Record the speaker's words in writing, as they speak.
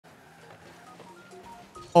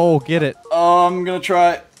Oh, get it. Oh, I'm gonna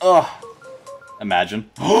try. Ugh. Imagine.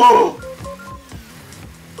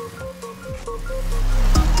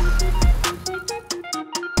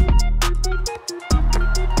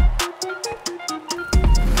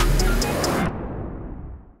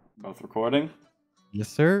 Both recording. Yes,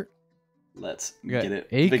 sir. Let's We got get it.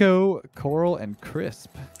 Aiko, Coral, and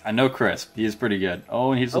Crisp. I know Crisp. He's pretty good.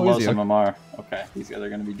 Oh, and he's the Oh, is lowest he? MMR. Okay, these guys are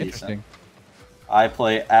gonna be decent. Interesting. I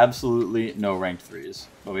play absolutely no ranked 3's,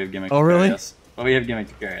 but we have Gimmick to carry us. But we have Gimmick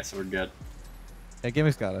to carry us, so we're good. Yeah,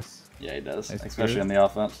 Gimmick's got us. Yeah, he does, Nice especially on the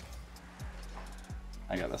offense.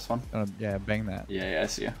 I got this one. Yeah, bang that. Yeah, I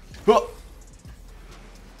see you.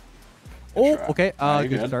 Oh, okay. You're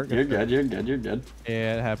Good good. start. You're good.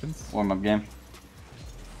 Yeah, it happens. Warm up game.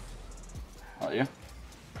 Oh, you.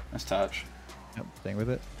 Nice touch. Yep, staying with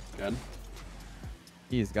it. Good.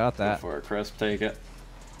 He's got Go that. for it, Crisp. Take it.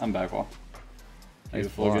 I'm back wall. Nice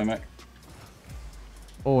Beautiful block. Gimmick.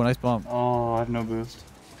 Oh, nice bump. Oh, I have no boost.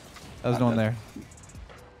 That was I'm going dead. there.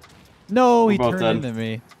 No, We're he both turned dead. into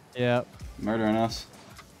me. Yep. Murdering us.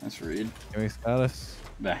 Nice read. Gimmick's got us.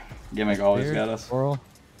 Bang. Gimmick always Here, got us. Coral.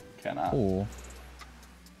 Cannot. Oh.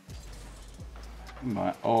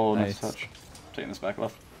 Oh, nice Nice. touch. Taking this back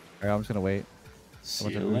left. Alright, I'm just gonna wait.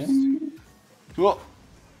 Ceiling. Whoa.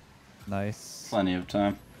 Nice. Plenty of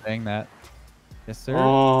time. Bang that. Yes, sir.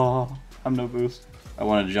 Oh, I'm no boost. I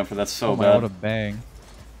wanted to jump for that so Oh my, bad. what a bang.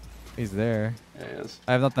 He's there. Yeah, he is.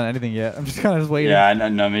 I have not done anything yet. I'm just kind of just waiting. Yeah, I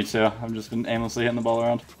know, me too. I've just been aimlessly hitting the ball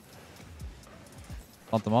around.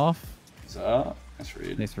 Want them off. So, nice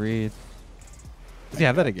read. Nice read. Does he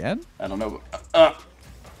have that again? I don't know. I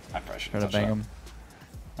probably should Try to touch bang that. him.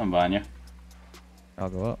 I'm buying you. I'll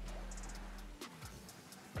go up.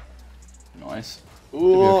 Nice. Should be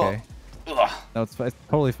Ooh. okay. Ugh. No, it's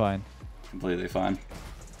totally fine. Completely fine.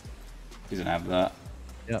 He's gonna have that.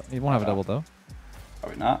 Yep, he won't have a double though.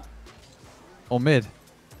 Probably not. Oh, mid.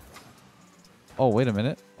 Oh, wait a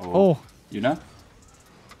minute. Oh, You know?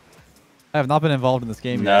 I have not been involved in this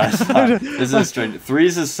game No, yet. it's not. This is strange.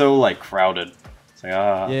 3's is so like crowded. It's like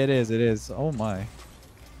Yeah, it is. It is. Oh my.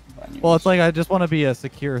 Buying you Well, it's this. like I just want to be a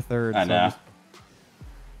secure third. I know.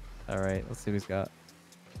 All right, let's see what he's got.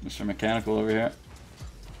 Mr. Mechanical over here.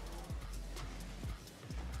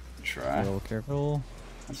 Be Try. a little careful.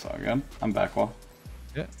 That's all good. I'm back wall.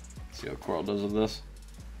 Yeah, See what Coral does with this.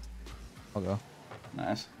 I'll go.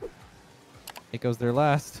 Nice. It goes there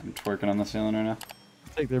last. I'm twerking on the ceiling right now.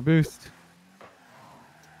 Take their boost.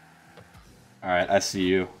 Alright, I see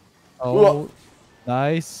you. Oh, Whoa.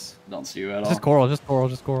 nice. Don't see you at all. Just coral, just coral,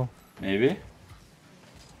 just coral. Maybe.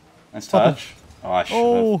 Nice Something. touch. Oh, I should have.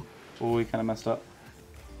 Oh, Oh, we kind of messed up.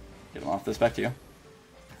 Get him off this. Back to you.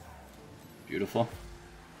 Beautiful.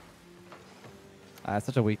 that's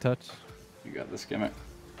such a weak touch. You got this Gimmick.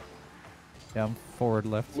 Yeah, I'm forward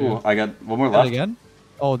left too. Ooh, I got one more That left. again?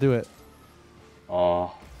 Oh, do it.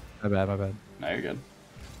 Oh, My bad, my bad. now you're good.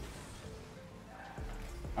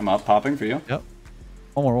 I'm up, popping for you. Yep.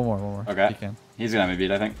 One more. Okay. You can. He's gonna have me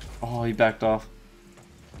beat, I think. Oh, he backed off.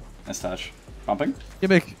 Nice touch. Pumping.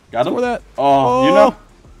 Gimmick. Got him. Score that. Oh, you know.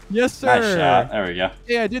 Yes, sir. Nice shot. There we go.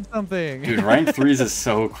 Yeah, I did something. Dude, rank 3's is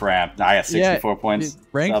so cramped. I got 64 points.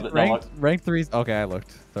 Rank Stop it, don't look. rank 3's. Okay, I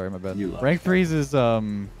looked. Sorry, my bad. You looked. Rank 3's is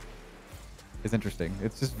interesting.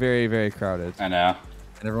 It's just very, very crowded, I know.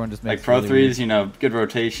 and everyone just Like makes Pro really 3's, you know, good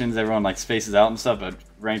rotations. Everyone like spaces out and stuff. But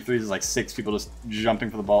rank 3's is like 6 people just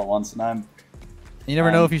jumping for the ball at once, and I'm. You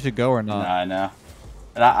never know if you should go or not. Nah, I know.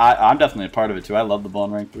 And I'm definitely a part of it too. I love the ball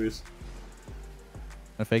in rank 3's.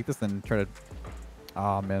 Gonna fake this, then try to.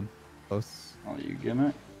 Ah, man, close. Oh, you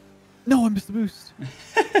Gimmick. No, I missed the boost.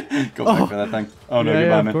 Go back for that thing. Oh no, yeah,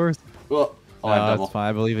 goodbye, of man. course. Oh, I have double. That's fine.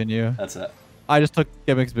 I believe in you. That's it. I just took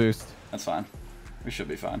Gimmick's boost. That's fine. We should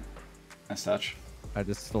be fine. Nice touch. I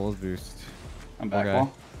just stole his boost. I'm back Okay.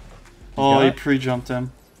 wall. Oh, got he it? pre-jumped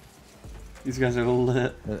him. These guys are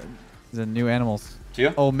lit. The new animals. To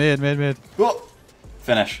you? Oh, mid. Oh,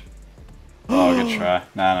 finish. Oh, good try.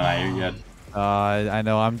 No, you're good. I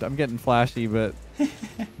know. I'm getting flashy, but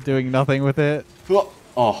doing nothing with it.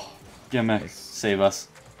 Oh, Gimmick. Nice. Save us.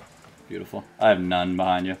 Beautiful. I have none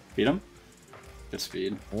behind you. Beat him. Good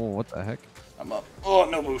speed. Oh, what the heck? I'm up. Oh,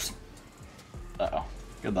 no boost. Uh-oh.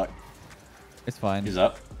 Good luck. It's fine. He's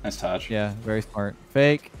up. Nice touch. Yeah, very smart.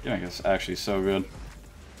 Fake. Gimmick is actually so good.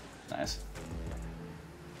 Nice.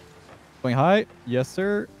 Going high. Yes,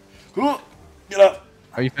 sir. Ooh, get up.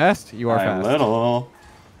 Are you fast? You are I'm fast. little.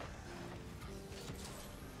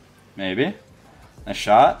 Maybe. Nice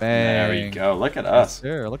shot. Bang. There we go. Look at Yes, us.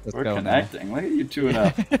 sir. Look, let's We're go connecting. Look at you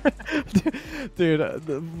 2-0. Dude,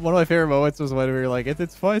 one of my favorite moments was when we were like,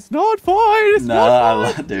 it's fine. It's not fine. It's No,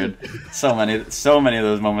 not fine. dude. So many of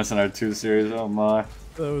those moments in our 2 series. Oh my.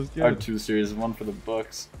 That was good. Our 2 series, one for the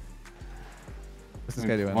books. What's this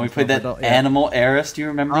guy doing? When we played that Animal Heiress, do you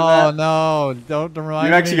remember that? Oh no! Don't remind me.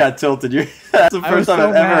 You actually got tilted. That's the first time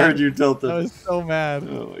I've ever heard you tilted. I was so mad.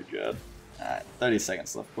 Oh my god. Alright, 30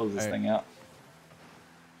 seconds left. Close this thing out.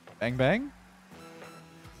 Bang bang.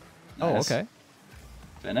 Nice. Oh, okay.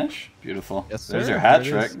 Finish. Beautiful. Yes, sir. There's your hat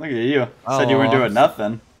trick. Look at you. Said you weren't doing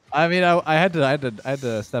nothing. I mean, I had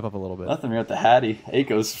to step up a little bit. Lethamyr at the Hattie.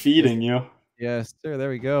 Aiko's feeding you. Yes, sir. There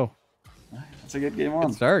we go. That's a good game one.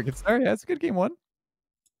 Good start. Good start. Yeah, it's a good game one.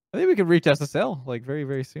 I think we could reach SSL like very,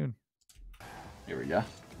 very soon. Here we go.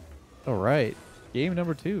 All right. Game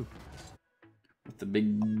number 2. With the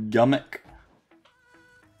big Gimmick.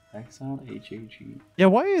 XLHHE. Yeah,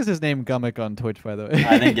 why is his name Gimmick on Twitch, by the way?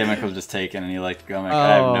 I think Gimmick was just taken and he liked Gimmick. Oh,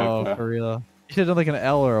 I have no clue. For real. You should have done like an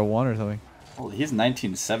L or a 1 or something. Oh, he's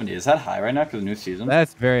 1970. Is that high right now because of new season?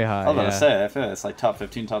 That's very high. I was about to say, I feel like it's like top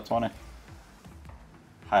 15, top 20.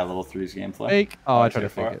 High level 3's gameplay. Fake. Oh, I tried to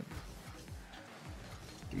fake it.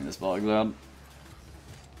 Give me this ball, Glad.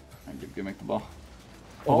 I give Gimmick the ball.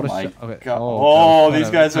 Oh, Oh my okay. god. Oh, Oh, these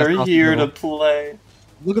guys are here to play.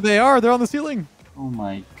 Look what they are. They're on the ceiling. Oh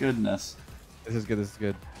my goodness. This is good. This is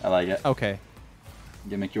good. I like it. Okay.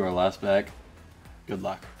 Gimmick, you are last back. Good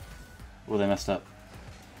luck. Oh, they messed up.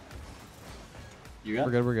 You got?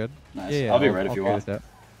 We're good. We're good. Nice. Yeah, I'll be right if you want.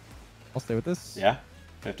 I'll stay with this. Yeah?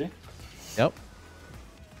 50? Yep.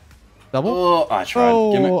 Double? Oh, I tried.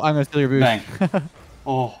 Oh, Gimmick. I'm going to steal your boost. Bang.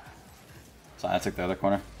 Oh. So I took the other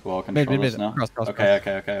corner. We'll control this now. Cross, okay,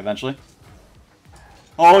 eventually.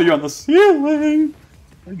 Oh, you're on the ceiling!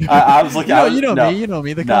 I was looking. You know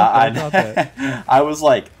me. The I was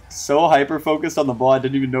like so hyper focused on the ball, I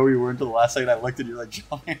didn't even know where you were until the last second. I looked at you like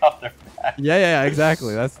jumping off their back. Yeah,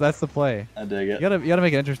 exactly. That's the play. I dig it. You gotta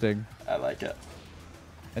make it interesting. I like it.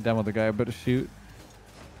 And down with the guy, but shoot.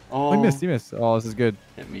 Oh, he missed. Oh, this is good.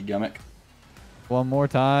 Hit me, Gimmick. One more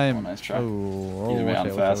time. Oh, nice try. Oh, Either way,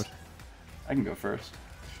 I'm fast. I can go first.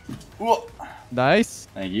 Whoa. Nice.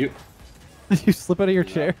 Thank you. Did you slip out of your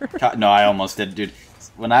chair? No, I almost did, dude.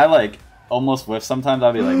 When I like almost whiff, sometimes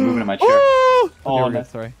I'll be like moving in my chair. Oh, no.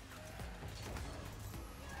 Sorry.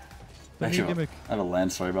 Actually, I have a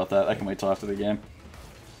land story about that. I can wait till after the game.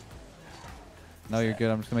 No, you're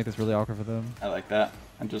good. I'm just gonna make this really awkward for them. I like that.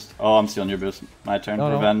 I'm just. Oh, I'm stealing your boost. My turn.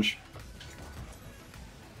 No, Revenge.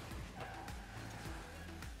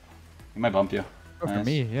 He might bump you. Oh, nice. For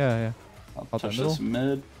me, yeah. I'll touch this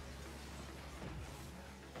mid.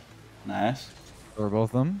 Nice. Or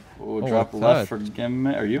both of them. Oh, drop left for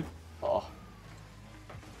Gimmick. Are you? Oh.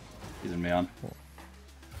 He's in me on.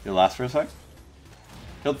 You last for a sec?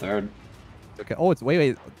 Killed third. Okay. Oh, it's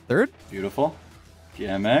wait. Third? Beautiful.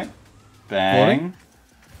 Gimmick. Bang.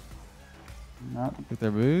 Not with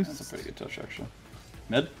their boost. That's a pretty good touch, actually.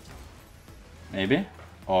 Mid? Maybe?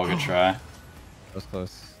 Oh, good try. That was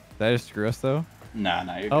close. Did I just screw us, though? Nah,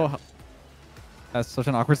 you're good. Oh. That's such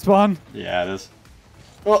an awkward spawn. Yeah, it is.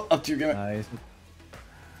 Oh, up to you, Gimmick. Nice.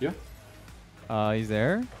 You? He's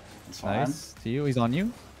there. That's fine. Nice. To you. He's on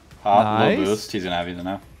you. Pop, nice. Low boost. He's gonna have you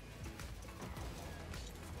now.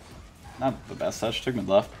 Not the best touch. Took mid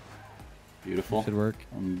left. Beautiful. Should work.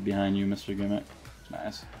 I'm behind you, Mr. Gimmick.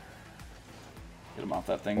 Nice. Get him off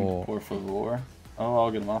that thing. Oh. Por favor. Oh,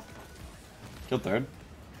 I'll get him off. Killed third.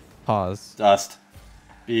 Pause. Dust.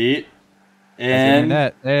 Beat. In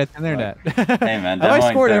net. It's in their net. Hey man, have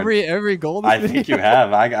I scored every goal? I think you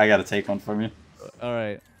have. I gotta take one from you. All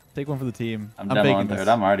right, take one for the team. I'm demoing third.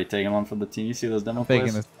 I'm already taking one for the team. You see those demo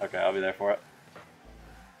plays? This. Okay, I'll be there for it.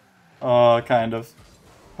 Oh, kind of.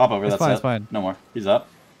 Pop over. That's fine. it. No more. He's up.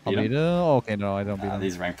 I'll beat him. Oh, okay, no, I don't beat him.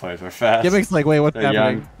 These ranked players were fast. Gimmick's like, wait, what's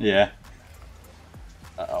happening? Young. Yeah.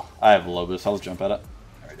 Uh-oh. I have low boost. I'll just jump at it.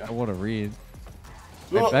 There we go. Oh, what a read.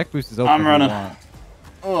 My back boost is open. I'm running. I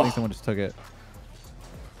think someone just took it.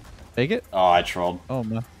 Take it? Oh, I trolled. Oh,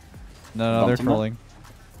 no. No, they're trolling.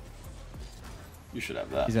 You should have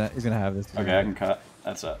that. He's gonna have this. Okay, I can cut.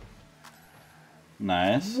 That's it.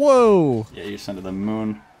 Nice. Whoa! Yeah, you sent to the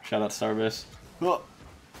moon. Shout out Starbase. Oh.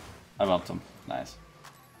 I bumped him. Nice.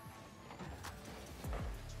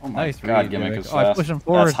 Oh my nice god, read, Gimmick is fast. I pushed him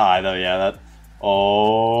forward. That's high though, yeah. That.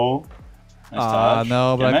 Oh. Nice touch.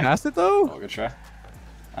 No, but Gimmick. I passed it though. Oh, good try.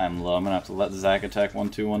 I'm low. I'm gonna have to let Zach attack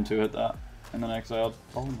 1-2-1-2 hit that. And then exiled.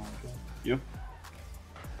 Oh my god. You.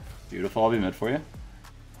 Beautiful. I'll be mid for you.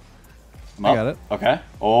 I got it. Okay.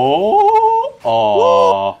 Oh.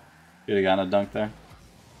 Oh. You'd have gotten a dunk there.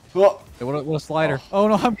 Oh. Hey, what a slider. Oh,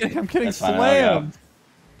 no, I'm getting That's fine, slammed.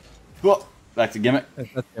 Whoa, back to Gimmick.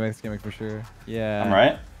 That's gimmick for sure. Yeah. I'm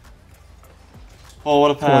right. Oh,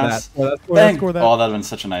 what a pass. Score that. Bang. Score that. Oh, that would have been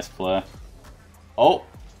such a nice play. Oh.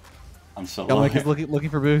 I'm so low. Gimmick is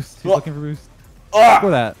looking for boost. He's looking for boost. Ah!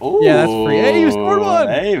 Score that. Ooh. Yeah, that's free. Hey, you scored one.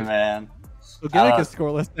 Hey, man. So Gimmick is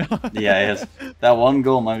scoreless now. Yeah, he is. That one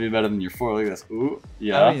goal might be better than your 4. Look at this. Ooh.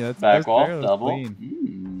 Yeah. I mean, back wall. fair, Double.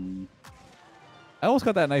 I almost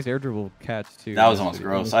got that nice air dribble catch too. That was almost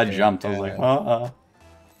gross. I jumped. I was like, All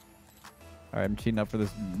right, I'm cheating up for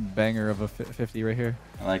this banger of a 50 right here.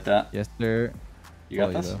 I like that. Yes, sir. You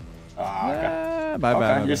got this? Ah, okay. My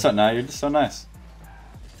bad. You're so nice. You're just so nice.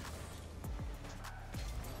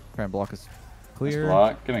 Try and block us clear. Nice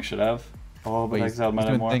block. Gimmick should have. Oh, but he's doing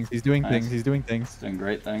things. He's doing things. He's doing things. Doing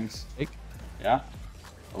great things. Take. Yeah.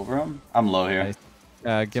 Over him. I'm low here.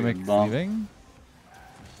 Nice. Gimmick leaving.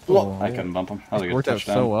 Oh, I couldn't bump him. That was a good worked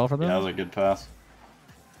touchdown. out so well for them. Yeah, that was a good pass.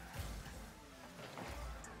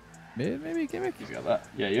 Maybe Gimmick. He's got that.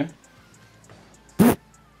 Yeah,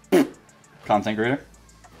 you. Content creator.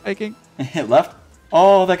 Faking. Hit left.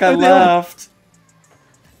 Oh, that guy left.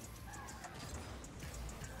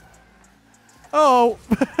 Oh.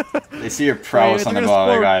 They see your prowess on the ball.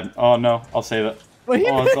 Oh no, I'll save it. Wait,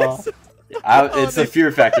 it's a fear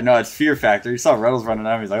factor. No, it's fear factor. You saw Retals running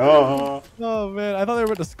out. He's like, oh. Oh man, I thought they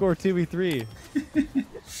were about to score 2v3.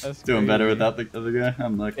 That's doing better without the other guy.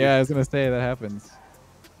 I'm lucky. Yeah, I was gonna say that happens.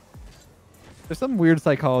 There's some weird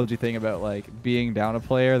psychology thing about like being down a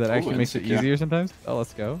player that actually makes it easier sometimes. Oh,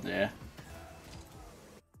 let's go. Yeah.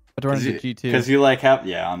 I run into G2. Because you like have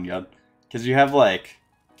I'm good. Because you have like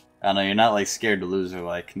I don't know, you're not like scared to lose or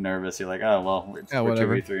like nervous. You're like, oh well, it's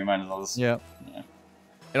 2v3. Might as well just. Yeah.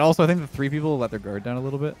 And also, I think the 3 people let their guard down a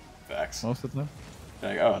little bit. Facts. Most of the time.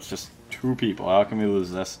 Like, oh, it's just 2 people. How can we lose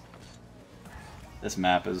this? This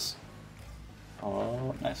map is.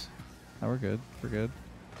 Oh, nice. Oh, we're good. We're good.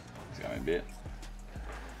 He's got me beat.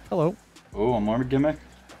 Hello. Oh, one more Gimmick.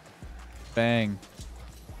 Bang.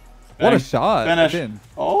 What a shot. Finish.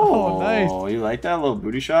 Oh, nice. You like that little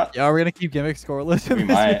booty shot? Yeah, we're going to keep Gimmick scoreless in we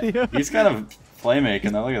this might. video. He's kind of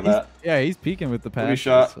playmaking though. Look at that. Yeah, he's peeking with the pass. Booty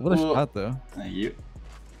shot. What a shot, though. Thank you.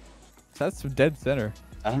 That's dead center.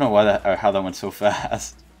 I don't know why that or how that went so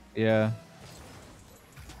fast. Yeah.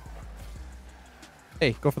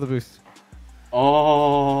 Hey, go for the boost.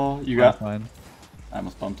 Oh, you got. Fine. I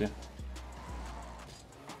almost bumped you.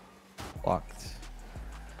 Blocked.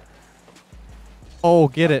 Oh,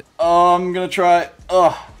 get it. Oh, I'm gonna try.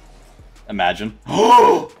 Oh, imagine.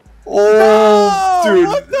 Oh, dude,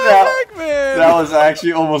 what the heck, man? That was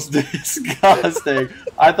actually almost disgusting.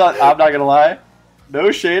 I'm not gonna lie. No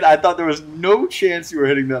shade. I thought there was no chance you were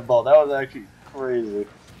hitting that ball. That was actually crazy.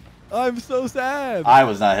 I'm so sad. I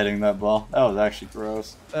was not hitting that ball. That was actually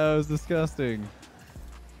gross. That was disgusting.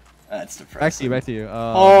 That's depressing. Back to you.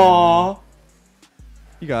 Oh.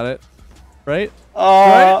 You got it. Right?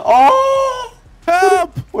 Right? Oh.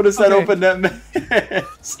 Help! What is that open net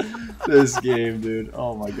miss? This game, dude.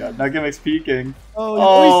 Oh my god. Now Gimmick's peeking.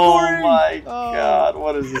 Oh, my god.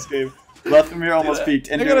 What is this game? Lethamyr almost peaked.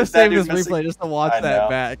 And I gotta save this replay just to watch that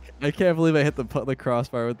back. I can't believe I hit the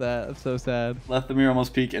crossbar with that. I'm so sad. Lethamyr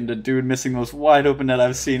almost peaked into dude missing the most wide open net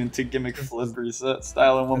I've seen into Gimmick flip reset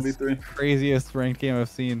style in 1v3. Craziest ranked game I've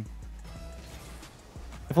seen.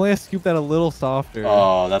 If only I scooped that a little softer.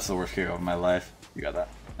 Oh, that's the worst kick of my life. You got that.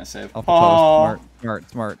 Nice save. Smart.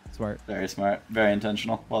 Very smart. Very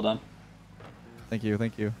intentional. Well done. Thank you.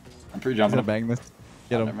 I'm pre-jumping. I'm gonna bang this.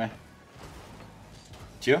 Get him.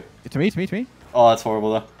 You? To me. Oh, that's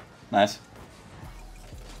horrible though. Nice.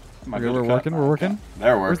 We're working. They're working.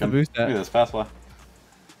 Where's the boost at? Look at this pass play.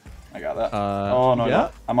 I got that. Oh no,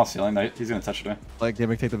 yeah. I'm off ceiling. He's gonna touch it me. Like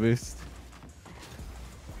Gimmick, take the boost.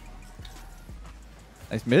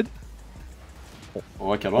 Nice mid.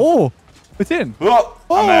 Oh, I killed one. Oh, it's in. Oh,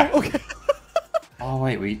 I'm there. Okay. Oh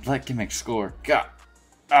wait, we let Gimmick score. God.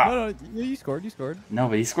 No, you scored. No,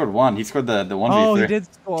 but he scored 1. He scored the 1v3. Oh, he did.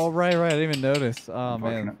 Oh, right. I didn't even notice. Oh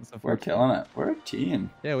man, we're killing it. We're a team.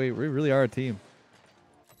 Yeah, we really are a team.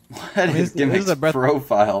 What is Gimmick's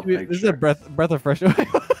profile picture? This is a breath of fresh air.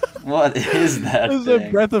 What is that? This is a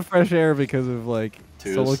breath of fresh air because of like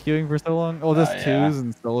twos. solo queuing for so long. Oh, just yeah. 2s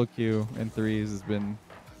and solo queue and 3s has been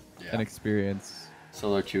an experience.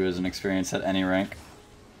 Solo queue is an experience at any rank.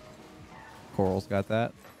 Coral's got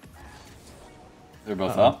that. They're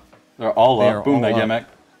both up. They're all up. Boom, that Gimmick.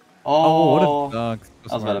 Oh, what a dunk.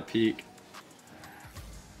 I was about to peek.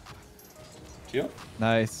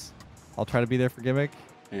 Nice. I'll try to be there for Gimmick.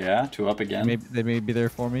 Yeah, 2 up again. They may be there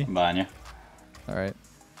for me. I'm buying you. All right.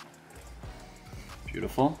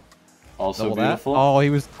 Beautiful. Also double beautiful. That. Oh,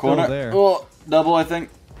 he was Corner. still there. Oh, double, I think.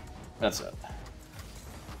 That's it.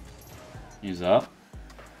 He's up.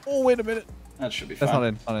 Oh, wait a minute. That should be fine.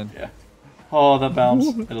 That's not in. Yeah. Oh, that bounce.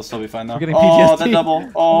 It'll still be fine though. I'm getting Oh, PTSD. that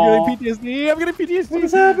double. Oh. I'm getting PTSD. I'm getting PTSD. What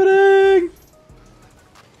is happening?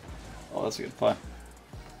 Oh, that's a good play.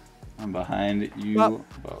 I'm behind you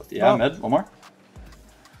both. Yeah, mid. One more.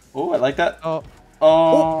 Oh, I like that. Oh.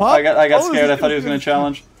 Oh, I got scared. I thought he was going to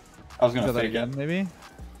challenge. I was going to fake again, it. Maybe?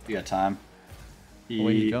 You got time.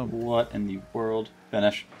 What in the world?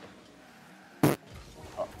 Finish.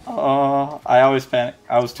 Oh, I always panic.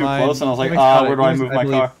 I was too close and I was like, where do I move my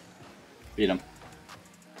car? Beat him.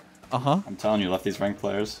 Uh-huh. I'm telling you, Lefty's ranked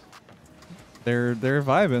players. They're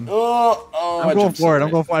vibing. Oh, I'm going for it. I'm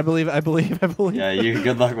going for it. I believe. Yeah, you.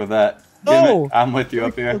 Good luck with that. No! I'm with you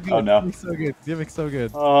up here. So oh no. Gimmick's so good. Gimmick's so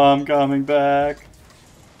good. Oh, I'm coming back.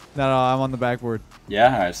 No, I'm on the backboard.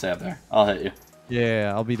 Yeah, alright, stay up there. I'll hit you.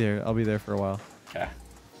 Yeah, I'll be there. I'll be there for a while. Okay.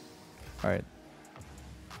 Alright.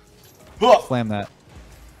 Oh! Slam that.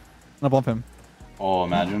 I'll bump him. Oh,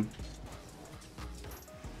 imagine.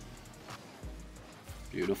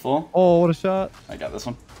 Beautiful. Oh, what a shot. I got this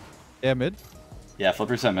one. Yeah, mid. Yeah, flip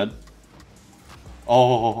reset mid.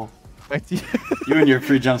 Oh. Back to you. You and your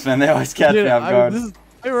pre-jumps, man. They always catch me off guard.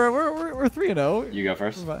 We're 3-0. You go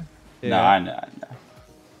first. Yeah. No, I know.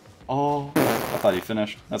 Oh, I thought he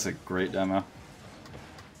finished. That's a great demo.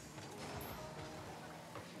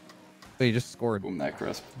 So you just scored. Boom, that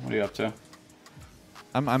crisp. What are you up to?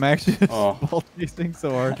 I'm actually just ball chasing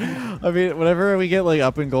so hard. I mean, whenever we get like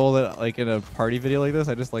up in goal, that like in a party video like this,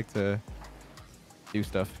 I just like to do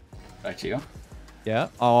stuff. Back to you. Yeah.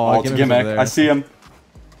 Oh, it's a Gimmick. I see him.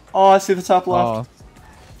 Oh, I see the top left.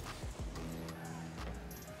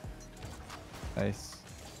 Nice.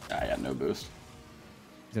 I got no boost.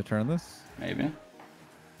 He's gonna turn this. Maybe.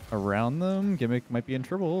 Around them. Gimmick might be in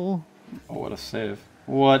trouble. Oh, what a save.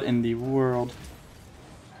 What in the world?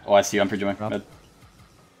 Oh, I see you. I'm pre-jamming. Mid.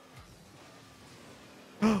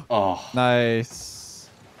 Oh. Nice.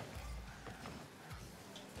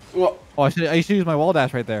 Whoa. Oh, I should use my wall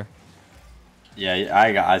dash right there. Yeah,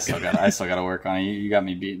 I still got to work on it. You got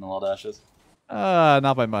me beating the wall dashes.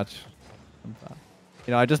 Not by much.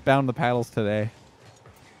 You know, I just bound the paddles today.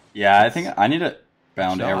 Yeah, I think I need a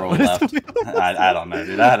bound arrow left. I don't know,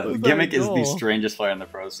 dude. Gimmick is the strangest player in the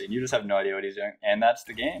pro scene. You just have no idea what he's doing, and that's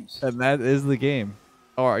the games. And that is the game.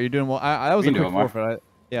 Oh, are you doing well? That was a quick forfeit.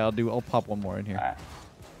 Yeah, I'll pop one more in here. Right.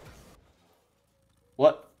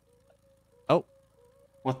 What? Oh.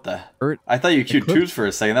 What the? I thought you queued twos for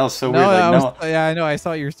a second. That was so weird. Yeah, I know. I saw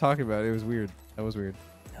what you were talking about. It was weird. That was weird.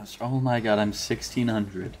 Oh my god, I'm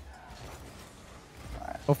 1600.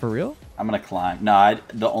 Right. Oh, for real? I'm gonna climb. No,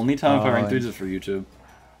 the only time I rank 3's is for YouTube.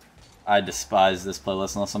 I despise this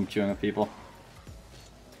playlist unless I'm queuing with people.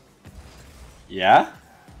 Yeah?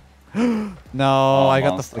 No, I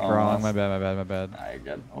got the flick wrong. My bad. Alright,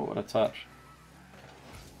 good. Oh, what a touch.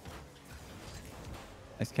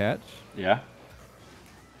 Nice catch. Yeah.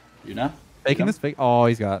 You know? Faking this fake. Oh,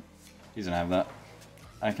 he's got. He's gonna have that.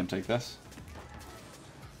 I can take this.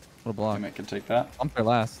 What a block. Gimmick can take that. I'm there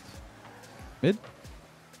last. Mid?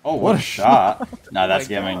 Oh, what a shot. Nah, that's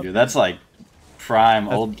Gimmick, dude. That's like prime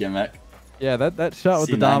old Gimmick. Yeah, that shot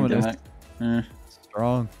with the dominance.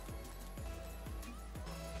 Strong.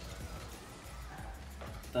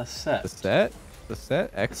 The set. The set? The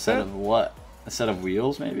set? X set? A set of what? A set of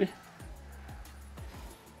wheels, maybe?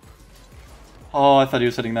 Oh, I thought he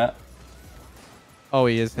was hitting that. Oh,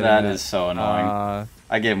 he is hitting that. That is so annoying.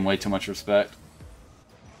 I gave him way too much respect.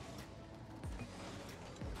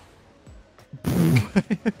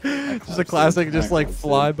 Just a classic, just like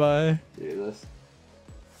fly by. Jesus.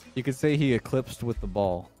 You could say he eclipsed with the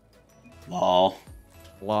ball. Lol.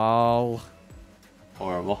 Lol.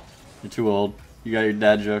 Horrible. You're too old. You got your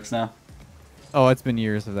dad jokes now. Oh, it's been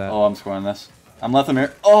years of that. Oh, I'm scoring this. I'm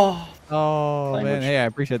Lethamyr. Oh. Oh man, hey, I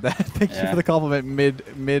appreciate that. Thank you for the compliment.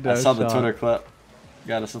 Mid. I saw the Twitter clip.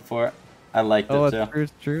 Gotta support. I liked it too. Oh,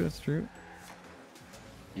 it's true. It's true.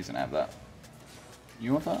 He's gonna have that.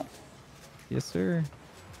 You want that? Yes, sir.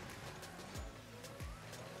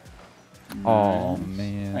 Nice. Oh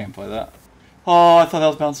man. I can play that. Oh, I thought that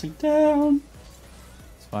was bouncing down.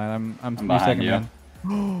 It's fine. I'm behind you.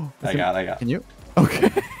 I got. Can you?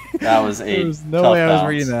 Okay. That was a There was no way I was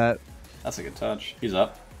reading that. That's a good touch. He's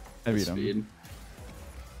up. I beat him. Speed.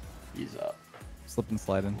 He's up. Slipping,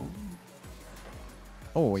 sliding.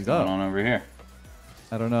 Oh, he's What's up. going on over here?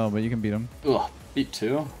 I don't know, but you can beat him. Ugh, beat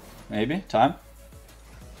two. Maybe. Time.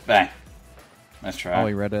 Bang. Nice try. Oh,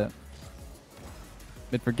 he read it.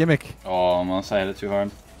 Mid for Gimmick. Oh, almost. I hit it too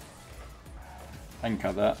hard. I can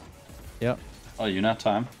cut that. Yep. Oh, you not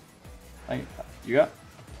time. You got?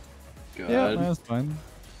 Good. Yeah, that's fine.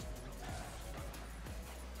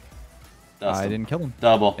 I didn't kill him.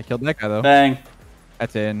 Double. I killed that guy though. Bang.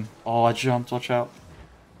 That's in. Oh, I jumped. Watch out.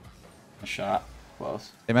 A shot.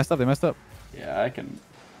 Close. They messed up. They messed up. Yeah, I can.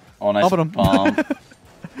 Oh, nice Bump. bomb.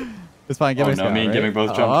 It's fine. Gimmick's Oh no, me and right? Gimmick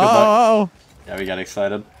both jumped. Oh, Good luck. oh. Yeah, we got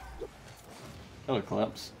excited. Kill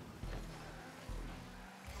Eclipse.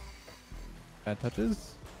 Bad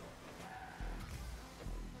touches.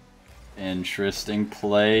 Interesting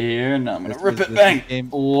play here. Now I'm gonna This rip is- it. this Bang. is game-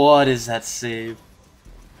 What is that save?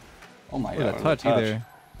 Oh my Look god. at that what a touch either.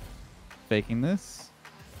 Faking this.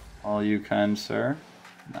 All you kind, sir.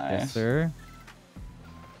 Nice. Yes, sir.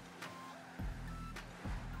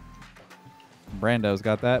 Brando's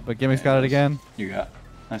got that, but Gimmick's got it again. You got.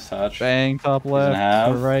 Nice touch. Bang, top left, half.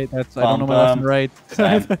 or right. That's I don't know my left and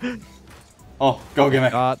right. Oh, go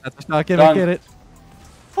Gimmick. That's a shot. Gimmick, Done. get it.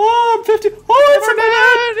 Oh, I'm 50.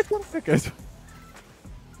 Oh, it's It's not good.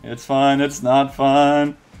 It's fine. It's not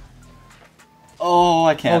fine. Oh,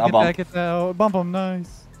 I can't. Oh, I'll get bump. that, get that. Oh, bump him,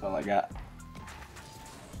 nice. That's all I got.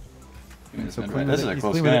 Give me this So mid clean right. with This is it. a He's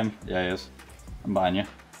close clean with game. Yeah, he is. I'm behind you.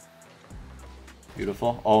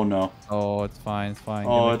 Beautiful. Oh no. Oh, it's fine, it's fine.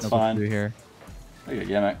 Oh, Gimmick it's knows what to fine. do here. Okay,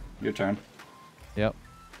 Gimmick. Your turn. Yep.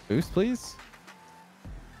 Boost, please.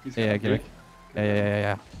 He's Yeah, got a Gimmick. beat.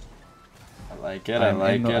 Yeah. I like it. I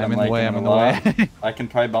like it. I'm I'm in the way. liking I'm it in a the lot. way. I can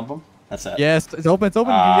probably bump him. That's it. Yes, it's open. It's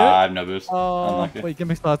open. You I can have no boost. get it. Oh, Unlucky. wait,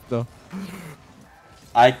 Gimmick's thoughts though.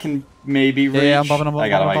 I can maybe reach. Yeah, I'm bumping him. I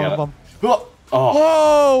got him. Bump.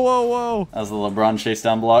 Oh. Whoa. That was the LeBron chase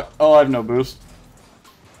down block. Oh, I have no boost.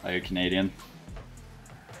 Oh, you're Canadian.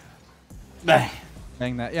 Bang.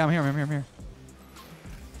 Dang that. Yeah, I'm here.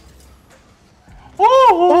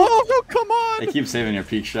 Oh, Oh, come on. they keep saving your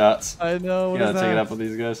peak shots. I know. You What gotta is take it that? up with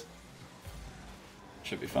these guys.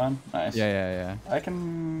 Should be fine. Nice. Yeah. I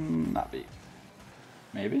can not beat.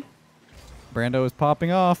 Maybe? Brando is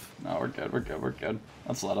popping off. No, we're good.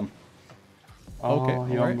 Let's let him. Okay, Oh,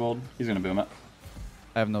 he alright. owned gold. He's gonna boom it.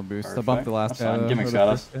 I have no boost. I Perfect. bumped the last That's guy. fine. though, Gimmick's or the got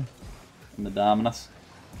first us. guy. And the Dominus.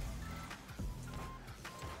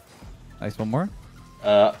 Nice, one more.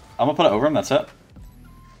 I'm gonna put it over him, that's it.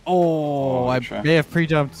 Oh, I sure. may have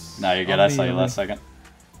pre-jumped. No, you're good. I saw you last second.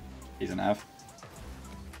 He's an F.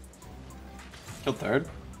 Killed third.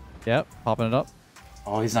 Yep, popping it up.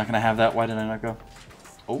 Oh, he's not gonna have that. Why did I not go?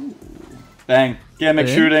 Oh, bang! Gimmick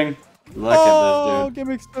In? shooting. Look at this dude.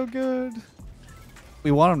 Gimmick's so good. We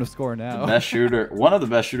want him to score The now. best shooter. One of the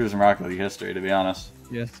best shooters in Rocket League history, to be honest.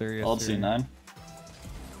 Yes, sir. Yes, Old sir. C9.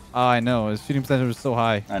 Oh, I know. His shooting percentage was so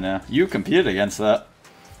high. I know. You competed against that.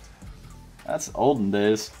 That's olden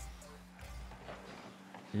days.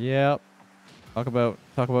 Yep. Talk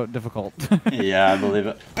about difficult. Yeah, I believe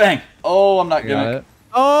it. Bang! Oh, I'm not Got Gimmick. it.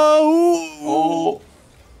 Oh!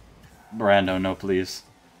 Oh! Brando, no please.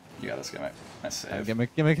 You got this, Gimmick. Nice save.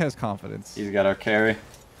 Gimmick has confidence. He's got our carry.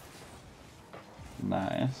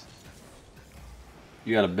 Nice.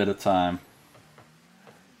 You got a bit of time.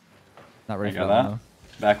 Not ready You for got that. that?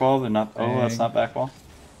 Though. Back wall? They're not. Oh, that's Bang. not back wall.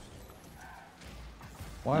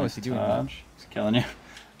 Why was he doing that? touch. He's killing you.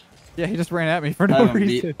 Yeah, he just ran at me for I no haven't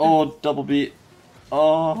reason. beat. Oh, double beat.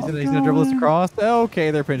 Oh, He's gonna dribble this across.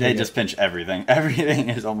 Okay, they're pinching. They it. just pinch everything. Everything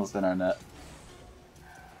is almost in our net.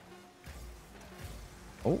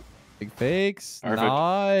 Oh, big fakes. Perfect.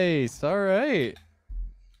 Nice. All right.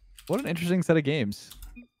 What an interesting set of games.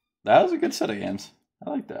 That was a good set of games. I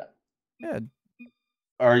like that. Yeah,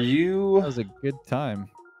 Are you? that was a good time.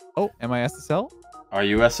 Oh, am I SSL? Are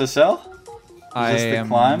you SSL? I this the am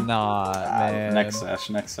climb? not, man. Next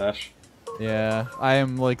sesh. Yeah, I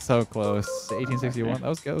am like so close. 1861.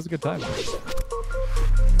 That was a good time.